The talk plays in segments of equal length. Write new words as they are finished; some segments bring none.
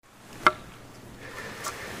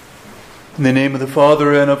In the name of the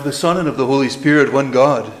Father, and of the Son, and of the Holy Spirit, one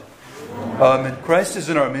God. Amen. Christ is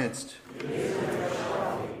in our midst.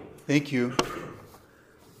 Thank you.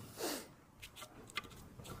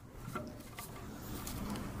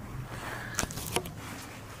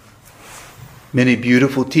 Many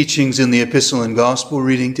beautiful teachings in the Epistle and Gospel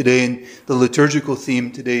reading today, and the liturgical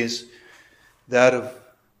theme today is that of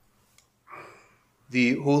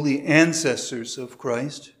the holy ancestors of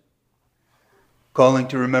Christ, calling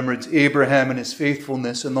to remembrance Abraham and his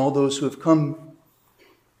faithfulness and all those who have come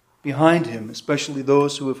behind him, especially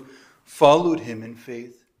those who have followed him in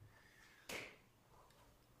faith.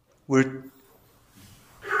 We're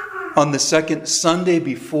on the second Sunday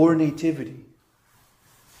before Nativity.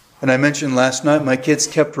 And I mentioned last night, my kids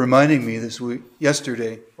kept reminding me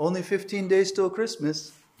yesterday, only 15 days till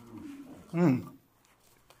Christmas.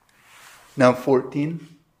 Now 14.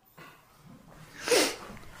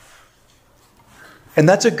 And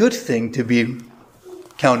that's a good thing to be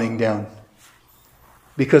counting down,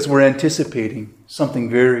 because we're anticipating something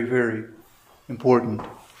very, very important,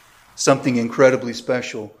 something incredibly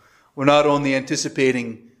special. We're not only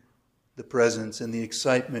anticipating the presence and the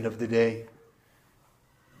excitement of the day,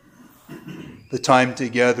 the time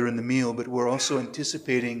together and the meal, but we're also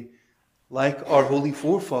anticipating, like our holy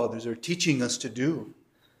forefathers are teaching us to do,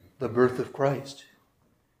 the birth of Christ,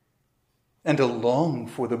 and to long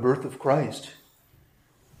for the birth of Christ.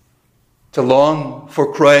 To long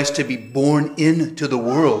for Christ to be born into the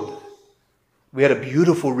world. We had a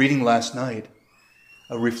beautiful reading last night,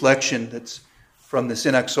 a reflection that's from the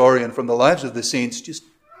Synaxarion, from the lives of the saints, just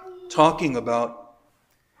talking about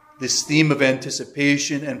this theme of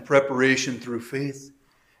anticipation and preparation through faith,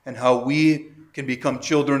 and how we can become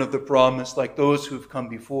children of the promise like those who have come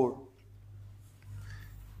before.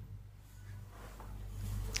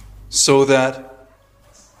 So that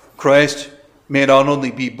Christ may not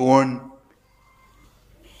only be born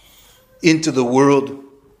into the world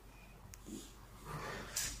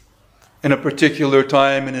in a particular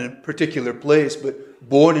time and in a particular place, but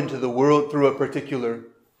born into the world through a particular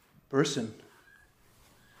person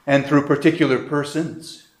and through particular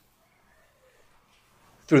persons,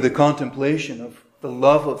 through the contemplation of the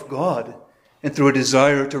love of God and through a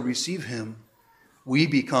desire to receive Him. We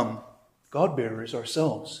become God-bearers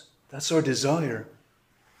ourselves. That's our desire.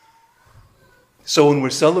 So when we're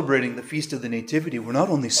celebrating the Feast of the Nativity, we're not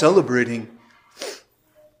only celebrating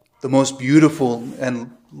the most beautiful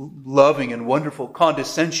and loving and wonderful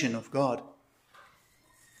condescension of God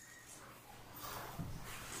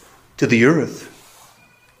to the earth,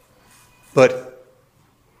 but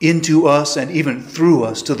into us and even through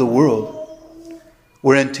us to the world.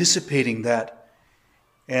 We're anticipating that.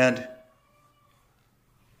 And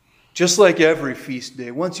just like every feast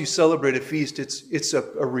day, once you celebrate a feast, it's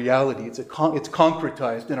a reality. It's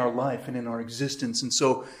concretized in our life and in our existence. And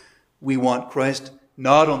so we want Christ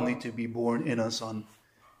not only to be born in us on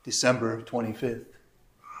December 25th,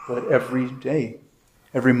 but every day,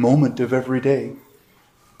 every moment of every day,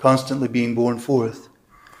 constantly being born forth.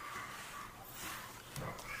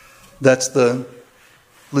 That's the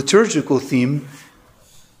liturgical theme.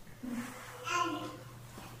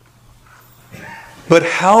 But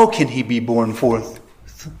how can He be born forth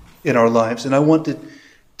in our lives? And I want to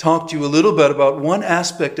talk to you a little bit about one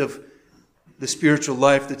aspect of the spiritual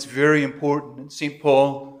life that's very important. And St.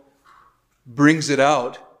 Paul brings it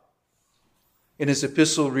out in his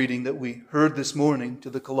epistle reading that we heard this morning to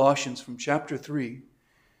the Colossians from chapter 3.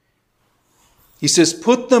 He says,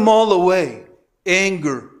 "Put them all away,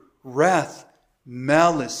 anger, wrath,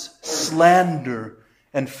 malice, slander,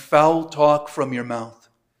 and foul talk from your mouth."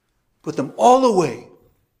 Put them all away.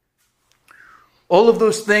 All of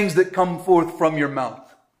those things that come forth from your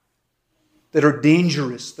mouth, that are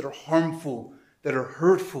dangerous, that are harmful, that are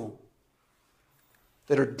hurtful,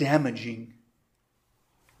 that are damaging.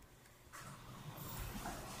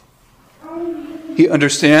 He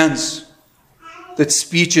understands that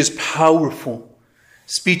speech is powerful.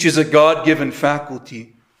 Speech is a God-given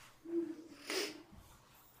faculty.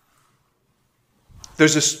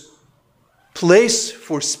 There's a place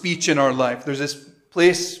for speech in our life. There's this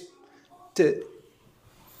place to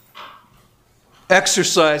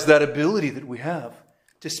exercise that ability that we have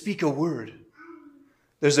to speak a word.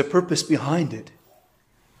 There's a purpose behind it.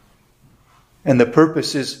 And the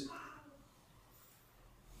purpose is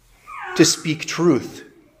to speak truth.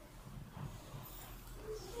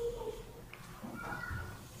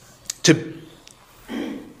 To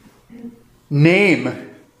name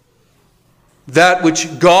that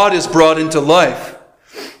which God has brought into life.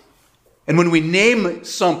 And when we name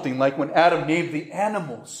something, like when Adam named the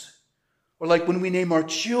animals, or like when we name our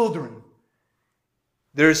children,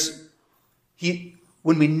 there's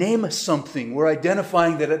When we name something, we're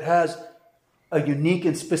identifying that it has a unique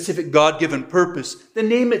and specific God-given purpose. The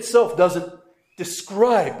name itself doesn't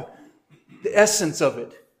describe the essence of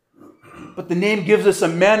it, but the name gives us a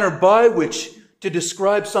manner by which to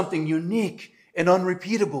describe something unique and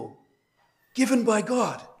unrepeatable, given by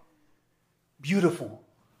God. Beautiful.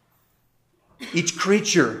 Each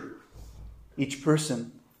creature, each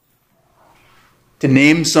person. To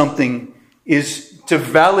name something is to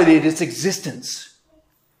validate its existence.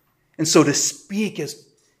 And so to speak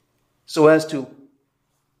so as to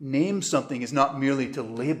name something is not merely to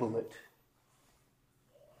label it.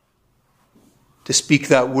 To speak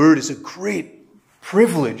that word is a great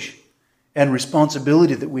privilege and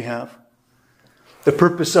responsibility that we have. The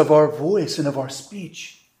purpose of our voice and of our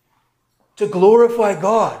speech, to glorify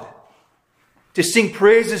God, to sing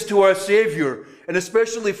praises to our Savior, and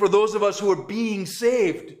especially for those of us who are being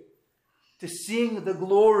saved, to sing the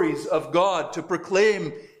glories of God, to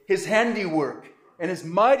proclaim His handiwork and His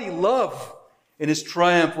mighty love and His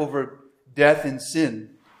triumph over death and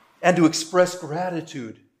sin, and to express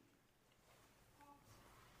gratitude.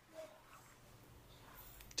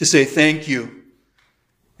 To say thank you,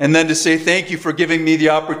 and then to say thank you for giving me the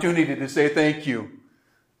opportunity to say thank you.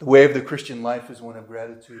 The way of the Christian life is one of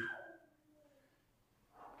gratitude.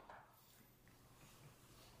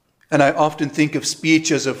 And I often think of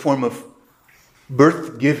speech as a form of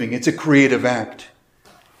birth-giving. It's a creative act.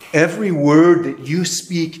 Every word that you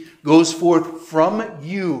speak goes forth from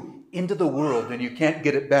you into the world, and you can't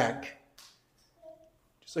get it back.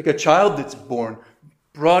 Just like a child that's born,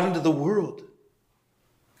 brought into the world.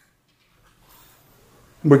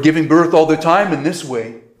 We're giving birth all the time in this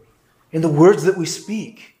way, in the words that we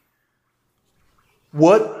speak.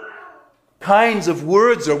 What kinds of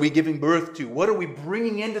words are we giving birth to? What are we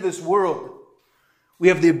bringing into this world? We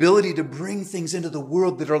have the ability to bring things into the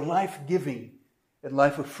world that are life-giving and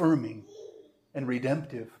life-affirming and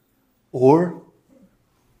redemptive. Or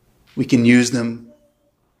we can use them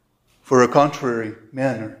for a contrary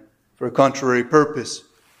manner, for a contrary purpose.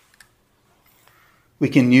 We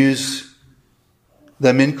can use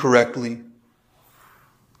them incorrectly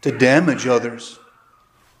to damage others,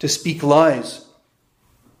 to speak lies,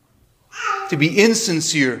 to be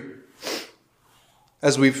insincere.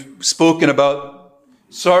 As we've spoken about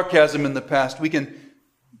sarcasm in the past, we can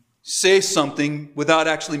say something without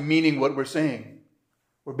actually meaning what we're saying.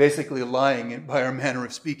 We're basically lying by our manner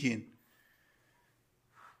of speaking.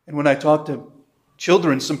 And when I talk to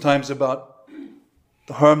children sometimes about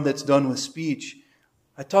the harm that's done with speech,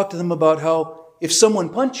 I talk to them about how if someone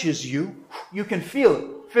punches you, you can feel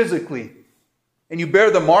it physically. And you bear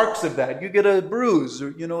the marks of that. You get a bruise or,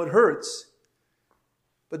 it hurts.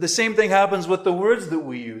 But the same thing happens with the words that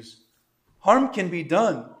we use. Harm can be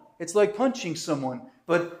done. It's like punching someone.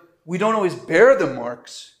 But we don't always bear the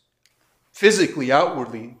marks physically,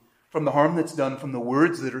 outwardly, from the harm that's done from the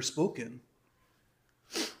words that are spoken.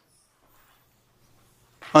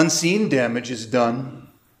 Unseen damage is done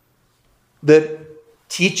that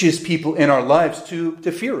teaches people in our lives to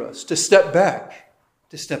fear us, to step back,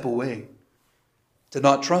 to step away, to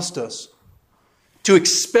not trust us, to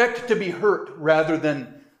expect to be hurt rather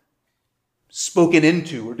than spoken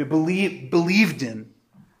into, or to believed in,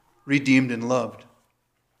 redeemed and loved.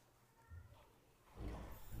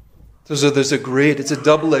 So it's a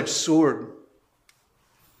double-edged sword.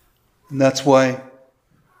 And that's why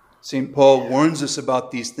St. Paul warns us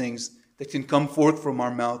about these things that can come forth from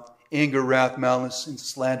our mouth: anger, wrath, malice, and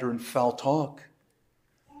slander, and foul talk.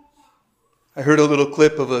 I heard a little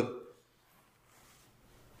clip of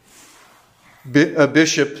a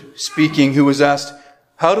bishop speaking who was asked,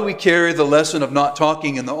 how do we carry the lesson of not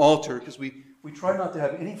talking in the altar? Because we try not to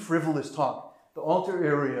have any frivolous talk. The altar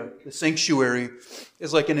area, the sanctuary,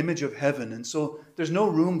 is like an image of heaven. And so there's no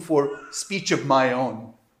room for speech of my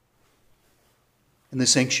own in the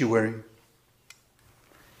sanctuary.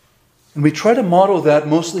 And we try to model that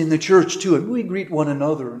mostly in the church too. And we greet one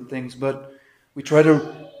another and things, but we try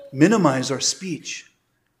to minimize our speech.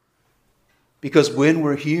 Because when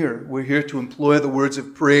we're here to employ the words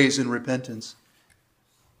of praise and repentance,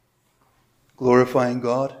 glorifying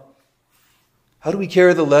God. How do we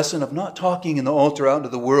carry the lesson of not talking in the altar out into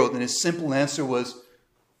the world? And his simple answer was,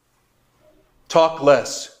 talk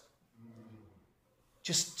less.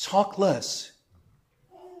 Just talk less.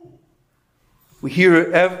 We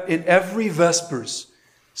hear in every Vespers,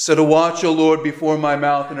 set a watch, O Lord, before my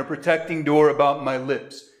mouth, and a protecting door about my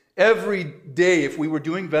lips. Every day, if we were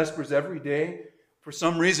doing Vespers every day, for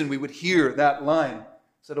some reason we would hear that line.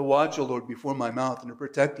 Set a watch, O Lord, before my mouth, and a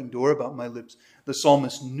protecting door about my lips. The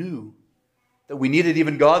psalmist knew that we needed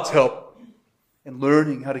even God's help in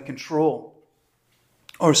learning how to control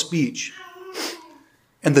our speech.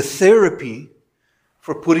 And the therapy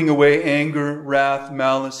for putting away anger, wrath,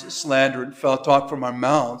 malice, slander, and foul talk from our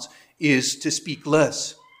mouths is to speak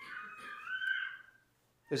less.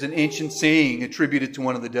 There's an ancient saying attributed to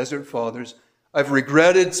one of the Desert Fathers: I've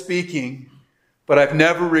regretted speaking, but I've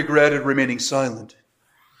never regretted remaining silent.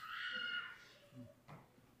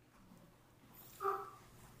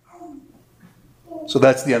 So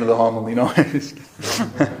that's the end of the homily. No, I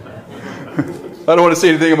don't want to say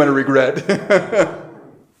anything I'm going to regret.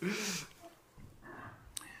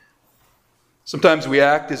 Sometimes we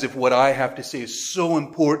act as if what I have to say is so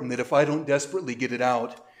important that if I don't desperately get it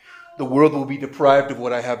out, the world will be deprived of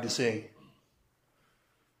what I have to say.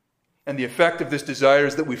 And the effect of this desire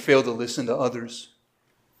is that we fail to listen to others.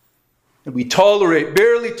 And we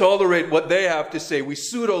barely tolerate what they have to say. We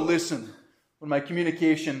pseudo-listen. When my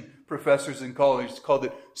communication professors in college called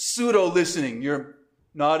it pseudo-listening. You're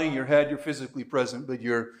nodding your head, you're physically present, but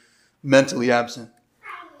you're mentally absent.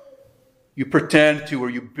 You pretend to, or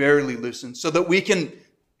you barely listen, so that we can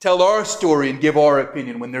tell our story and give our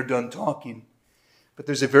opinion when they're done talking. But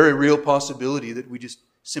there's a very real possibility that we just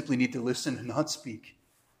simply need to listen and not speak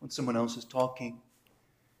when someone else is talking.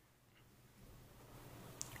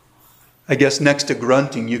 I guess next to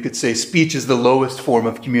grunting, you could say speech is the lowest form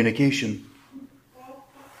of communication.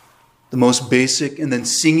 The most basic, and then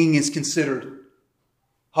singing is considered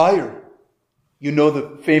higher. You know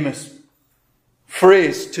the famous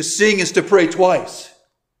phrase, to sing is to pray twice.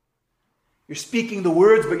 You're speaking the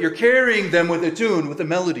words, but you're carrying them with a tune, with a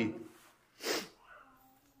melody.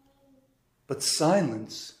 But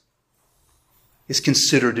silence is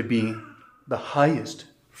considered to be the highest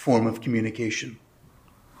form of communication.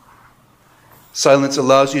 Silence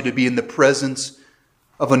allows you to be in the presence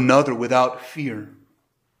of another without fear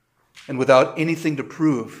and without anything to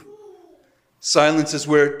prove. Silence is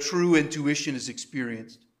where true intuition is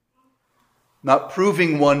experienced. Not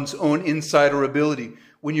proving one's own insight or ability.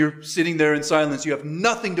 When you're sitting there in silence, you have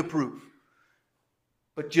nothing to prove,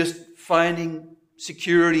 but just finding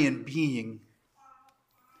security in being.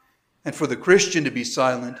 And for the Christian to be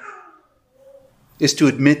silent is to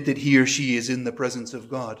admit that he or she is in the presence of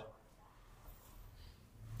God.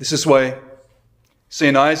 This is why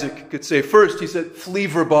St. Isaac could say, first, he said, flee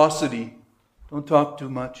verbosity. Don't talk too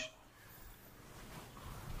much.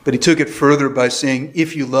 But he took it further by saying,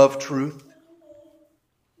 if you love truth,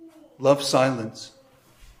 love silence.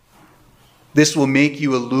 This will make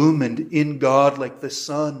you illumined in God like the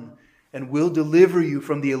sun and will deliver you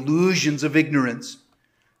from the illusions of ignorance.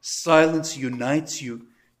 Silence unites you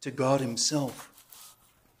to God Himself.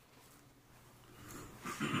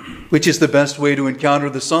 Which is the best way to encounter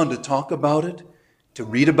the sun? To talk about it, to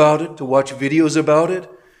read about it, to watch videos about it,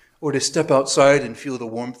 or to step outside and feel the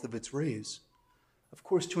warmth of its rays? Of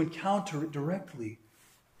course, to encounter it directly.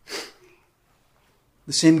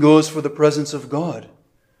 The same goes for the presence of God.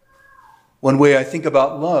 One way I think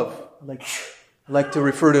about love, I like to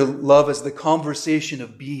refer to love as the conversation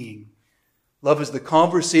of being. Love is the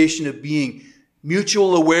conversation of being,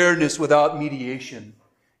 mutual awareness without mediation.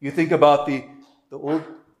 You think about the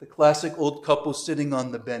classic old couple sitting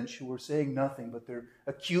on the bench who are saying nothing, but they're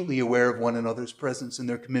acutely aware of one another's presence and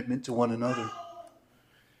their commitment to one another.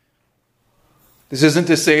 This isn't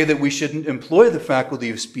to say that we shouldn't employ the faculty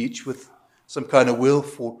of speech with some kind of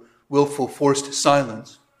willful forced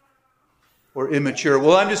silence or immature.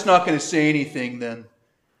 Well, I'm just not going to say anything then.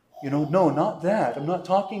 No, not that. I'm not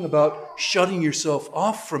talking about shutting yourself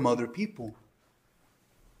off from other people.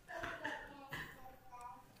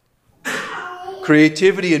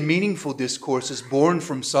 Creativity and meaningful discourse is born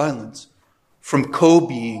from silence, from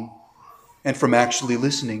co-being, and from actually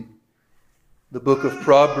listening. The book of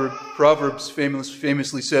Proverbs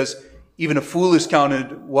famously says, even a fool is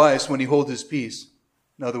counted wise when he holds his peace.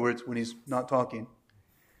 In other words, when he's not talking.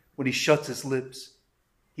 When he shuts his lips,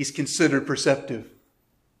 he's considered perceptive.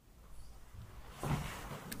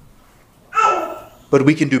 But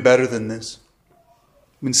we can do better than this.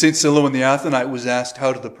 When St. Silouan the Athonite was asked,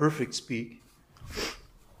 how do the perfect speak?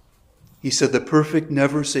 He said, the perfect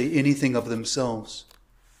never say anything of themselves.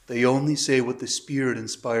 They only say what the Spirit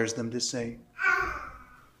inspires them to say.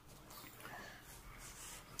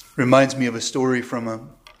 Reminds me of a story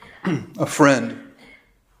from a friend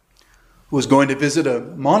who was going to visit a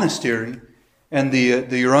monastery, and the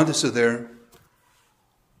Euronissa there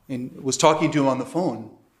was talking to him on the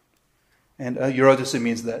phone. And Euronissa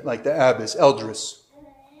means that, like the abbess, eldress.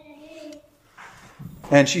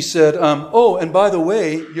 And she said, and by the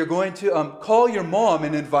way, you're going to call your mom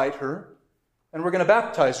and invite her, and we're going to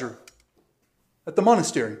baptize her at the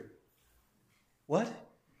monastery. What?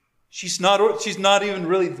 she's not even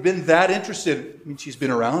really been that interested. I mean, she's been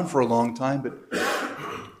around for a long time, but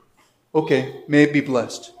okay, may it be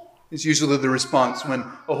blessed. It's usually the response when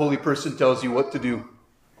a holy person tells you what to do.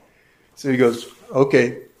 So he goes,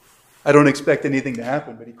 okay, I don't expect anything to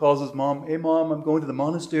happen. But he calls his mom, hey Mom, I'm going to the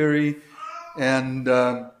monastery, and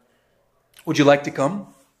would you like to come?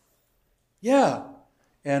 Yeah.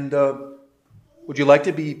 And would you like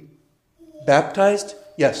to be baptized?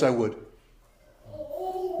 Yes, I would.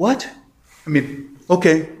 What? I mean,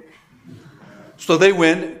 okay. So they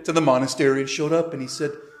went to the monastery and showed up, and he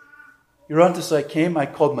said, Your Auntus, I came, I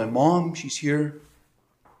called my mom, she's here.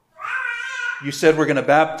 You said we're going to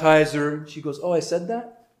baptize her. She goes, oh, I said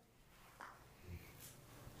that?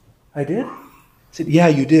 I did? I said, yeah,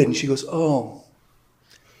 you did. And she goes, oh,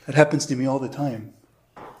 that happens to me all the time.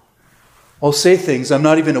 I'll say things, I'm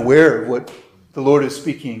not even aware of what the Lord is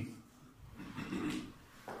speaking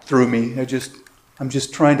through me. I'm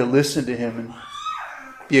just trying to listen to Him and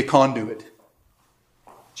be a conduit.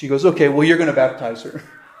 She goes, okay, well, you're going to baptize her.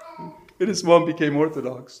 And his mom became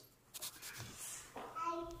Orthodox.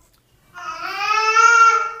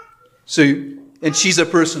 So, and she's a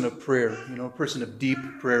person of prayer, a person of deep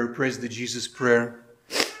prayer who prays the Jesus prayer.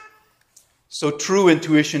 So true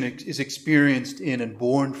intuition is experienced in and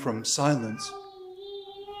born from silence.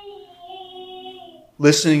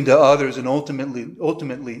 Listening to others and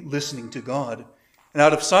ultimately listening to God. And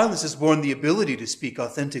out of silence is born the ability to speak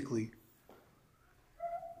authentically.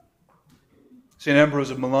 St.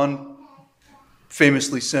 Ambrose of Milan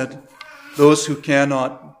famously said, those who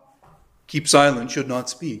cannot keep silent should not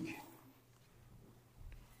speak.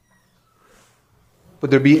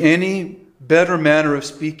 Would there be any better manner of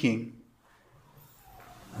speaking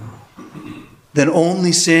than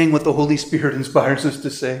only saying what the Holy Spirit inspires us to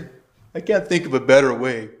say? I can't think of a better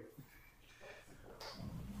way.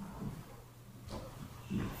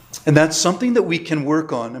 And that's something that we can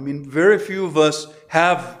work on. I mean, very few of us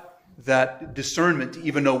have that discernment to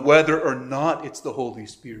even know whether or not it's the Holy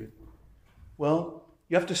Spirit. Well,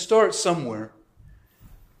 you have to start somewhere.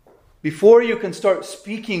 Before you can start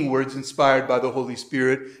speaking words inspired by the Holy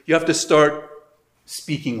Spirit, you have to start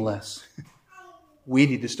speaking less. We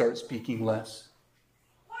need to start speaking less.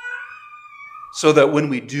 So that when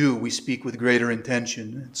we do, we speak with greater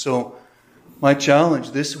intention. So my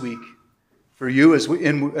challenge this week for you as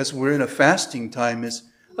we're in a fasting time is,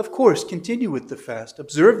 of course, continue with the fast.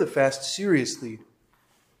 Observe the fast seriously.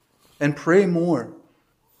 And pray more.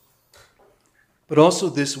 But also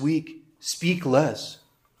this week, speak less.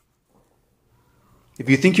 If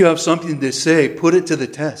you think you have something to say, put it to the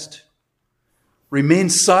test. Remain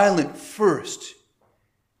silent first.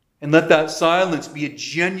 And let that silence be a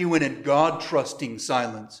genuine and God-trusting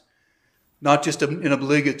silence. Not just an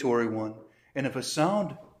obligatory one. And if a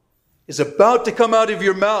sound is about to come out of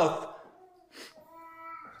your mouth,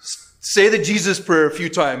 say the Jesus prayer a few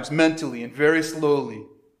times mentally and very slowly.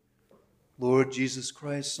 Lord Jesus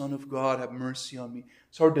Christ, Son of God, have mercy on me.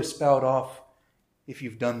 It's hard to spout off if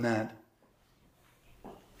you've done that.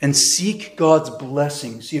 And seek God's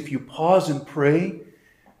blessing. See, if you pause and pray,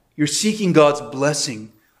 you're seeking God's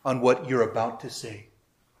blessing on what you're about to say.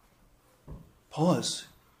 Pause.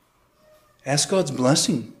 Ask God's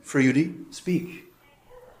blessing for you to speak.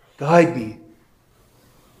 Guide me.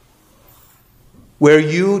 Where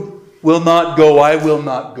you will not go, I will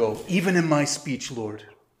not go, even in my speech, Lord.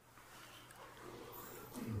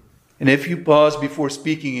 And if you pause before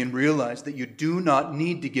speaking and realize that you do not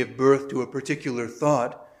need to give birth to a particular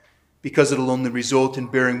thought, because it'll only result in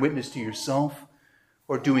bearing witness to yourself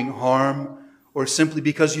or doing harm, or simply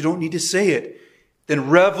because you don't need to say it, then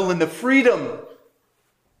revel in the freedom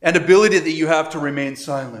and ability that you have to remain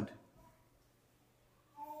silent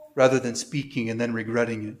rather than speaking and then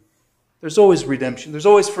regretting it. There's always redemption. There's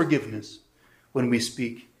always forgiveness when we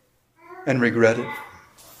speak and regret it.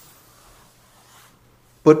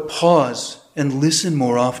 But pause and listen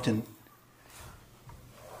more often.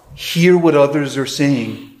 Hear what others are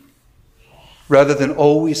saying, rather than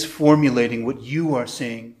always formulating what you are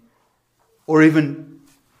saying, or even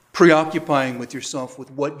preoccupying with yourself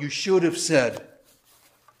with what you should have said.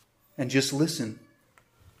 And just listen.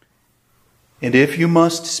 And if you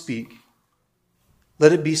must speak,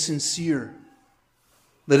 let it be sincere.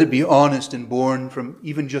 Let it be honest and born from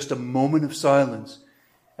even just a moment of silence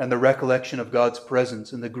and the recollection of God's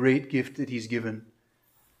presence and the great gift that He's given.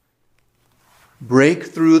 Break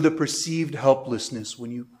through the perceived helplessness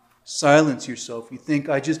when you silence yourself. You think,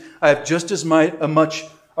 I have just as much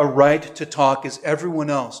a right to talk as everyone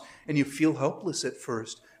else. And you feel helpless at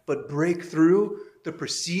first. But break through the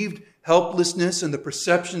perceived helplessness and the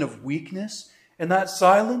perception of weakness and that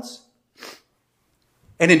silence.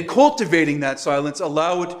 And in cultivating that silence,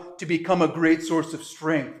 allow it to become a great source of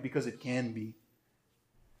strength, because it can be.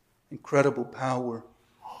 Incredible power,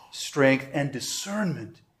 strength, and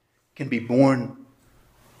discernment can be born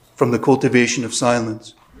from the cultivation of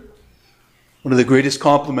silence. One of the greatest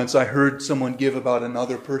compliments I heard someone give about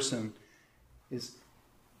another person is,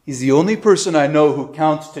 he's the only person I know who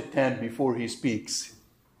counts to 10 before he speaks.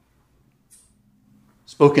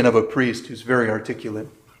 Spoken of a priest who's very articulate.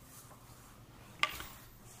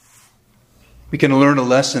 We can learn a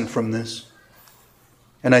lesson from this.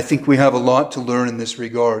 And I think we have a lot to learn in this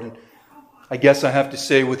regard. And I guess I have to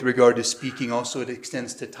say, with regard to speaking, also it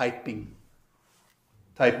extends to typing.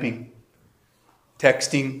 Typing.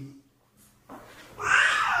 Texting.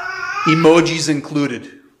 Emojis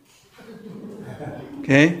included.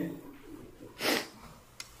 Okay?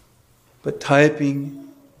 But typing,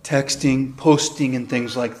 texting, posting, and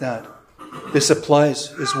things like that, this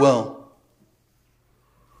applies as well.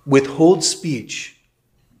 Withhold speech,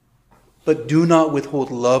 but do not withhold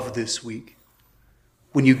love this week.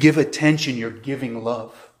 When you give attention, you're giving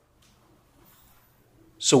love.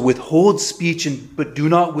 So withhold speech, but do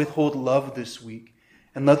not withhold love this week.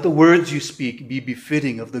 And let the words you speak be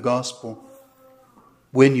befitting of the gospel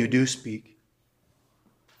when you do speak.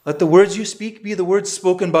 Let the words you speak be the words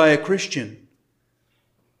spoken by a Christian.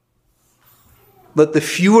 Let the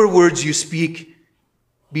fewer words you speak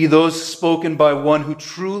be those spoken by one who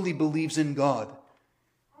truly believes in God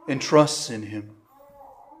and trusts in Him.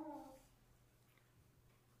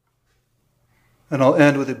 And I'll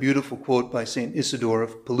end with a beautiful quote by St. Isidore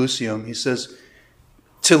of Pelusium. He says,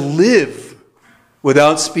 "To live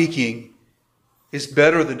without speaking is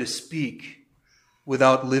better than to speak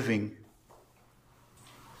without living.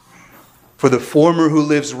 For the former who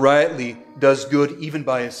lives rightly does good even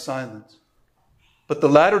by his silence. But the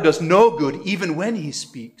latter does no good even when he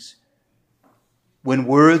speaks. When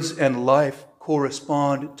words and life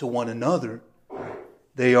correspond to one another,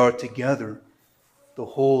 they are together the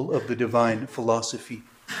whole of the divine philosophy."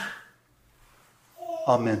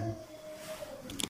 Amen.